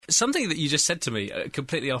Something that you just said to me,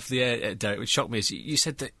 completely off the air, Derek, which shocked me, is you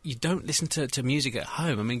said that you don't listen to music at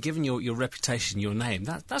home. I mean, given your reputation, your name,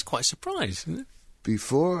 that's quite a surprise, isn't it?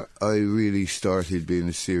 Before I really started being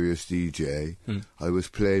a serious DJ, I was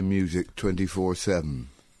playing music 24/7.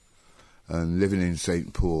 And living in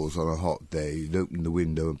St. Paul's on a hot day, you'd open the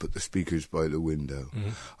window and put the speakers by the window.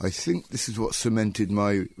 I think this is what cemented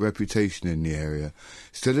my reputation in the area.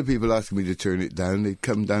 Instead of people asking me to turn it down, they'd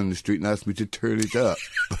come down the street and ask me to turn it up.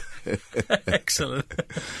 Excellent.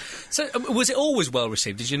 So, was it always well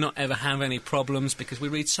received? Did you not ever have any problems? Because we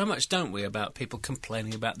read so much, don't we, about people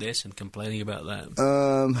complaining about this and complaining about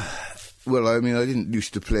that. Well, I mean, I didn't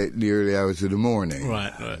used to play it in the early hours of the morning.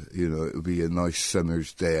 Right. You know, it would be a nice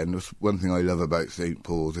summer's day. And that's one thing I love about St.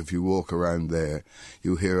 Paul's. If you walk around there,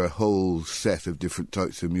 you'll hear a whole set of different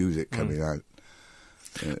types of music coming out.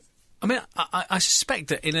 I mean, I suspect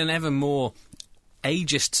that in an ever more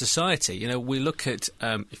ageist society, you know, we look at...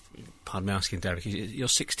 pardon me asking, Derek, you're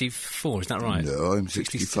 64, is that right? No, I'm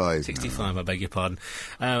 65. 65, I beg your pardon.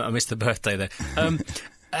 I missed the birthday there.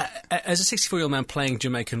 As a 64-year-old man playing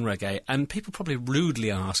Jamaican reggae, and people probably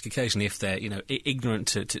rudely ask occasionally if they're, you know, ignorant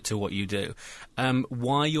to what you do,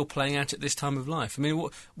 why you're playing out at this time of life. I mean,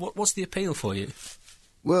 what's the appeal for you?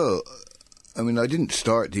 Well, I mean, I didn't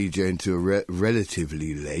start DJing until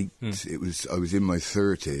relatively late. I was in my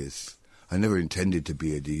 30s. I never intended to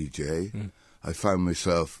be a DJ. I found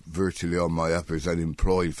myself virtually on my uppers,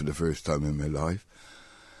 unemployed for the first time in my life.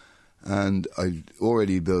 And I'd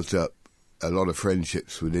already built up a lot of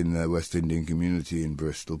friendships within the West Indian community in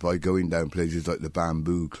Bristol by going down places like the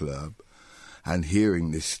Bamboo Club and hearing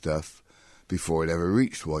this stuff before it ever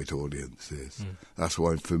reached white audiences. That's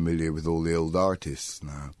why I'm familiar with all the old artists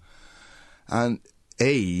now. And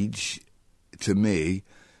age, to me,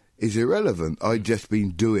 is irrelevant. I've just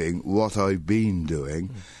been doing what I've been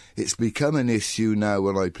doing. It's become an issue now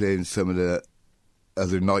when I play in some of the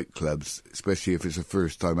other nightclubs, especially if it's the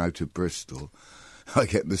first time out of Bristol. I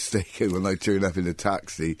get mistaken when I turn up in a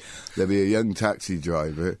taxi. There'll be a young taxi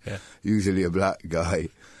driver, usually a black guy,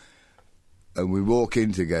 and we walk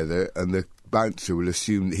in together, and the bouncer will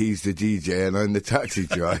assume that he's the DJ and I'm the taxi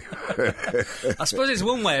driver. I suppose it's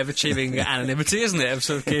one way of achieving anonymity, isn't it? Of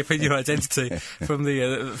sort of keeping your identity from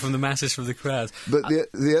the masses, from the crowd. But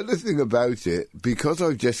the other thing about it, because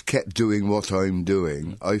I've just kept doing what I'm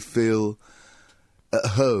doing, I feel at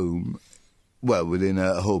home. Well, within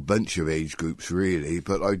a whole bunch of age groups, really,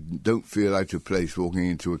 but I don't feel out of place walking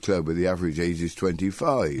into a club where the average age is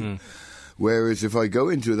 25. Whereas if I go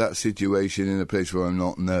into that situation in a place where I'm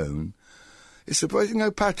not known, it's surprising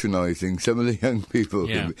how patronising some of the young people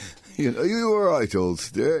can be. You know, are you all right,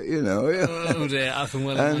 oldster? You know. Oh dear, I can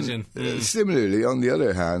well imagine. Similarly, on the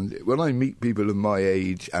other hand, when I meet people of my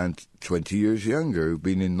age and 20 years younger who've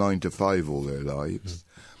been in 9 to 5 all their lives,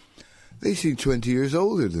 they seem 20 years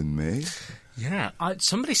older than me. Yeah,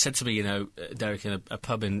 somebody said to me, you know, Derek, in a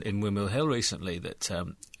pub in Windmill Hill recently, that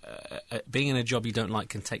being in a job you don't like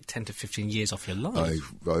can take 10 to 15 years off your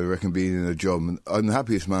life. I reckon being in a job, I'm the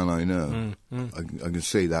happiest man I know. I can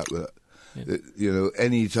say that. You know,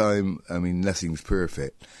 any time, I mean, nothing's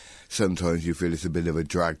perfect. Sometimes you feel it's a bit of a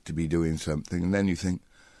drag to be doing something, and then you think,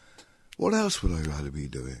 what else would I rather be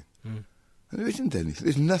doing? And there isn't anything.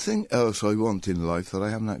 There's nothing else I want in life that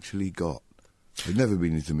I haven't actually got. I've never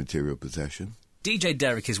been into material possession. DJ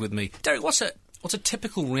Derek is with me. Derek, what's a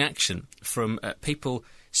typical reaction from people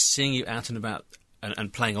seeing you out and about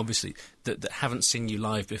and playing, obviously, that haven't seen you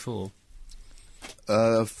live before?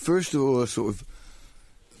 First of all, a sort of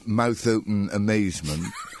mouth-open amazement,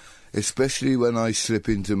 especially when I slip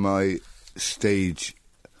into my stage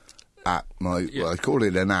act. Well, I call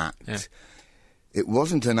it an act. Yeah. It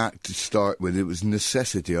wasn't an act to start with, it was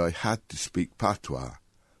necessity. I had to speak patois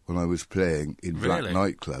when I was playing in black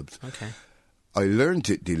nightclubs. Okay. I learnt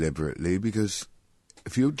it deliberately because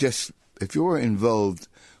if you're involved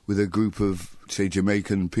with a group of, say,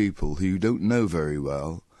 Jamaican people who you don't know very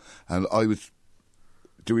well, and I was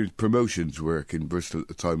doing promotions work in Bristol at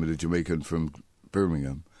the time with a Jamaican from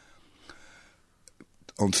Birmingham,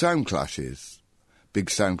 on sound clashes, big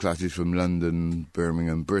sound clashes from London,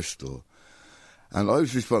 Birmingham, Bristol, and I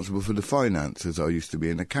was responsible for the finance as I used to be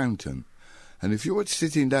an accountant. And if you're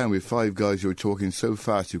sitting down with 5 guys who are talking so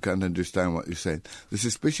fast you can't understand what you're saying, the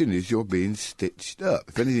suspicion is you're being stitched up.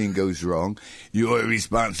 If anything goes wrong, you're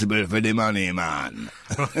responsible for the money, man.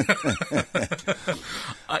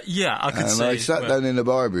 Yeah, I could see. And I sat down in a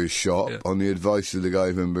barber's shop on the advice of the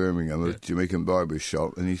guy from Birmingham, a Jamaican barber's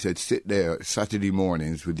shop, and he said, sit there Saturday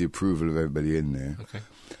mornings with the approval of everybody in there. Okay.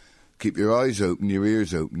 Keep your eyes open, your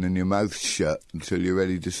ears open, and your mouth shut until you're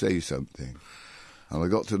ready to say something. And I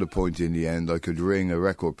got to the point in the end I could ring a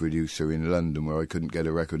record producer in London where I couldn't get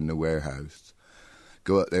a record in the warehouse,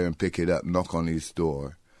 go up there and pick it up, knock on his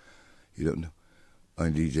door. You don't know.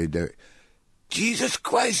 I'm DJ Derek. Jesus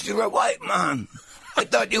Christ, you're a white man. I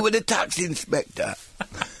thought you were the tax inspector.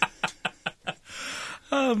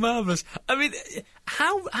 Oh, marvellous. I mean,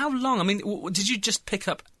 how long? I mean, did you just pick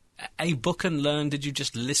up a book and learn? Did you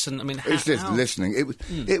just listen? I mean, it's just listening.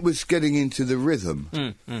 It was getting into the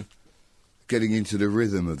rhythm. Getting into the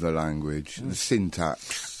rhythm of the language, the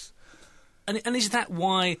syntax. And is that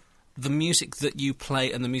why the music that you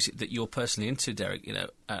play and the music that you're personally into, Derek, you know,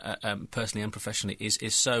 personally and professionally,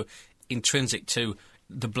 is so intrinsic to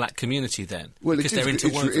the black community then? Well, because they're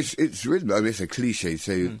interwoven. It's rhythm. I mean, it's a cliche,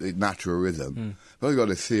 say natural rhythm. But I've got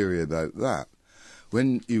a theory about that.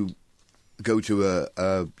 When you go to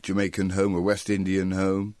a Jamaican home or West Indian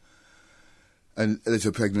home, and there's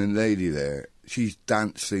a pregnant lady there, she's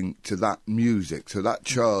dancing to that music, so that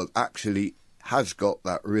child actually has got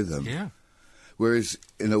that rhythm. Yeah. Whereas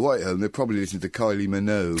in a white home, they're probably listening to Kylie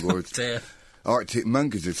Minogue or Arctic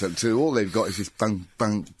Monkeys or something, so all they've got is this bang,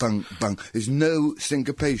 bang, bang, bang. There's no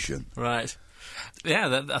syncopation. Right. Yeah,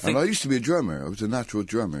 I think... And I used to be a drummer. I was a natural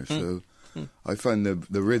drummer, so I find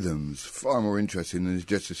the rhythms far more interesting than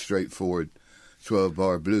just a straightforward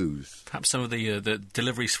 12-bar blues. Perhaps some of the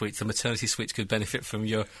delivery suites, the maternity suites, could benefit from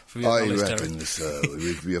your I knowledge, reckon Derek. so.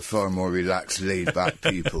 We'd be a far more relaxed, laid-back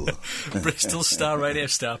people. Bristol Star Radio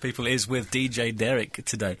Star People is with DJ Derek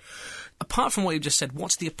today. Apart from what you just said,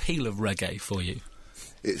 what's the appeal of reggae for you?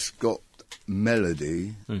 It's got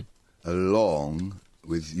melody along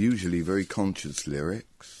with usually very conscious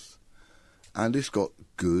lyrics, and it's got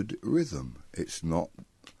good rhythm. It's not...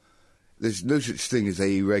 There's no such thing as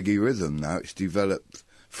a reggae rhythm now. It's developed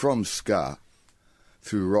from ska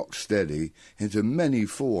through rock steady into many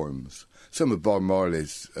forms. Some of Bob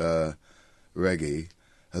Marley's reggae,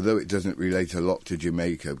 although it doesn't relate a lot to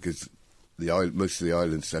Jamaica because most of the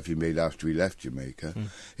island stuff he made after he left Jamaica,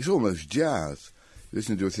 it's almost jazz. You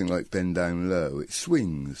listen to a thing like Bend Down Low, it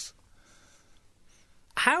swings.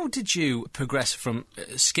 How did you progress from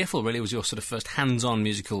skiffle? Really, was your sort of first hands-on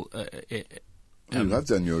musical? I've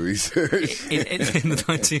done your research. in the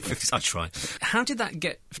 1950s, I try. How did that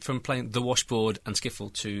get from playing the washboard and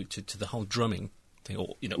skiffle to the whole drumming thing?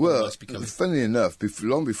 Or, you know, well, funnily enough,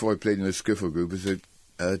 long before I played in a skiffle group, as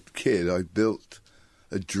a kid, I built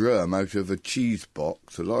a drum out of a cheese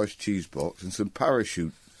box, a large cheese box, and some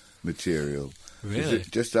parachute material. Really?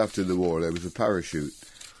 Just after the war, there was a parachute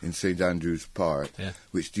in St Andrew's Park,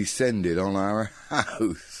 which descended on our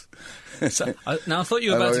house. So, now, I thought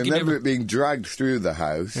you were about to give me... I remember it being dragged through the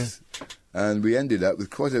house, and we ended up with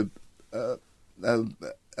quite a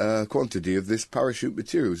quantity of this parachute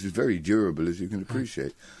material, which is very durable, as you can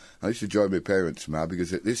appreciate. I used to drive my parents mad,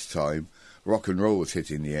 because at this time, rock and roll was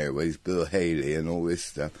hitting the airways, Bill Haley and all this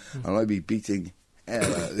stuff, and I'd be beating hell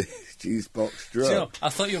out of this cheese box drum. So, I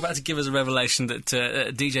thought you were about to give us a revelation that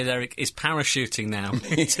DJ Derek is parachuting now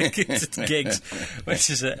to gigs, which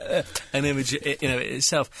is an image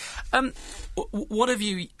itself. What have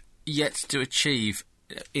you yet to achieve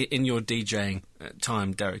in your DJing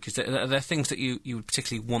time, Derek? Are there things that you would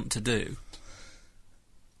particularly want to do?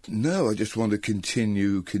 No, I just want to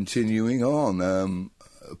continuing on.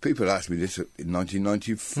 People asked me this in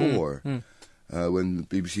 1994. When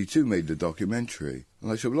BBC Two made the documentary. And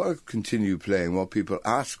I said, well, I'll continue playing while people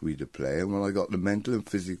ask me to play and when I got the mental and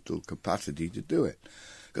physical capacity to do it.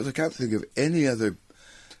 Because I can't think of any other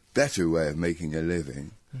better way of making a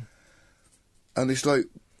living. And it's like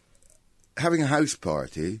having a house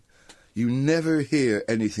party, you never hear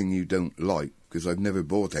anything you don't like, because I've never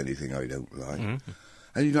bought anything I don't like.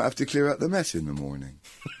 And you don't have to clear out the mess in the morning.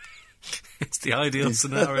 It's the ideal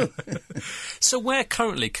scenario. So where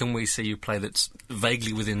currently can we see you play that's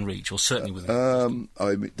vaguely within reach, or certainly within reach?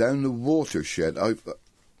 I'm down the watershed. I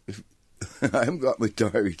haven't got my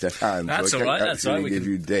diary to hand, that's so I can't actually give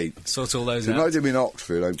you dates. Sort all those out. Tonight I'm in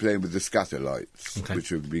Oxford. I'm playing with the Scatterlights, which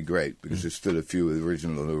would be great, because there's still a few of the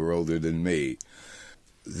original who are older than me.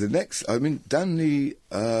 The next, down the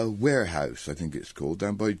warehouse, I think it's called,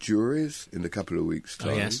 down by Jury's in a couple of weeks' time.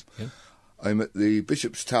 Oh, yes. Yeah. I'm at the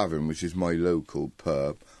Bishop's Tavern, which is my local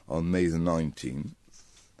pub, on May the 19th.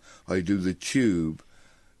 I do the Tube,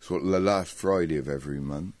 sort of the last Friday of every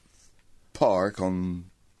month. Park on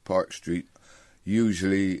Park Street,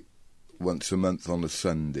 usually once a month on a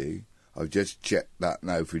Sunday. I've just checked that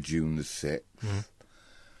now for June the 6th.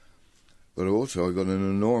 But also I've got an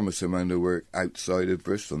enormous amount of work outside of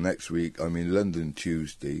Bristol. Next week I'm in London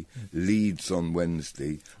Tuesday, Leeds on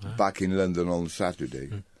Wednesday, back in London on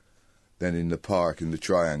Saturday. than in the park in the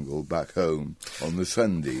Triangle back home on the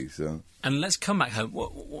Sunday. So. And let's come back home.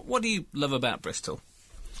 What do you love about Bristol?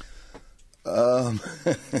 Well,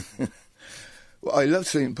 I love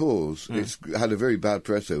St Paul's. It's had a very bad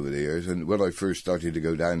press over the years, and when I first started to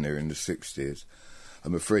go down there in the 60s,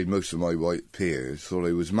 I'm afraid most of my white peers thought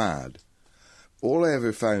I was mad. All I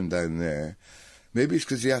ever found down there, maybe it's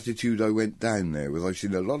because the attitude I went down there with, I've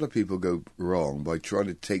seen a lot of people go wrong by trying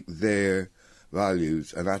to take their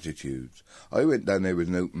values and attitudes. I went down there with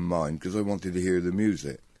an open mind because I wanted to hear the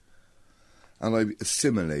music. And I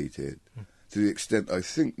assimilated to the extent I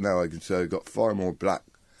think now I can say I've got far more black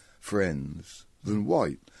friends than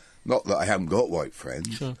white. Not that I haven't got white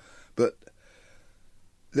friends, sure. But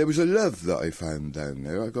there was a love that I found down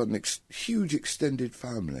there. I got a huge extended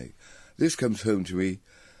family. This comes home to me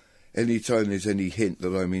any time there's any hint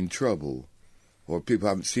that I'm in trouble or people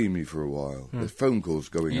haven't seen me for a while. There's phone calls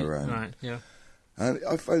going around. Right, yeah. And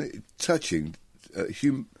I find it touching,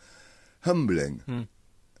 humbling.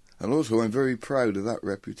 And also I'm very proud of that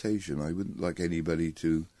reputation. I wouldn't like anybody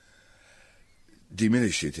to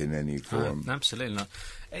diminish it in any form. Absolutely not.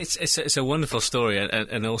 It's a wonderful story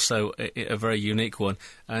and also a very unique one.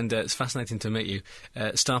 And it's fascinating to meet you.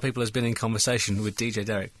 Star People has been in conversation with DJ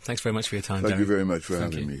Derek. Thanks very much for your time, Thank Derek. you very much for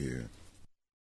having me here.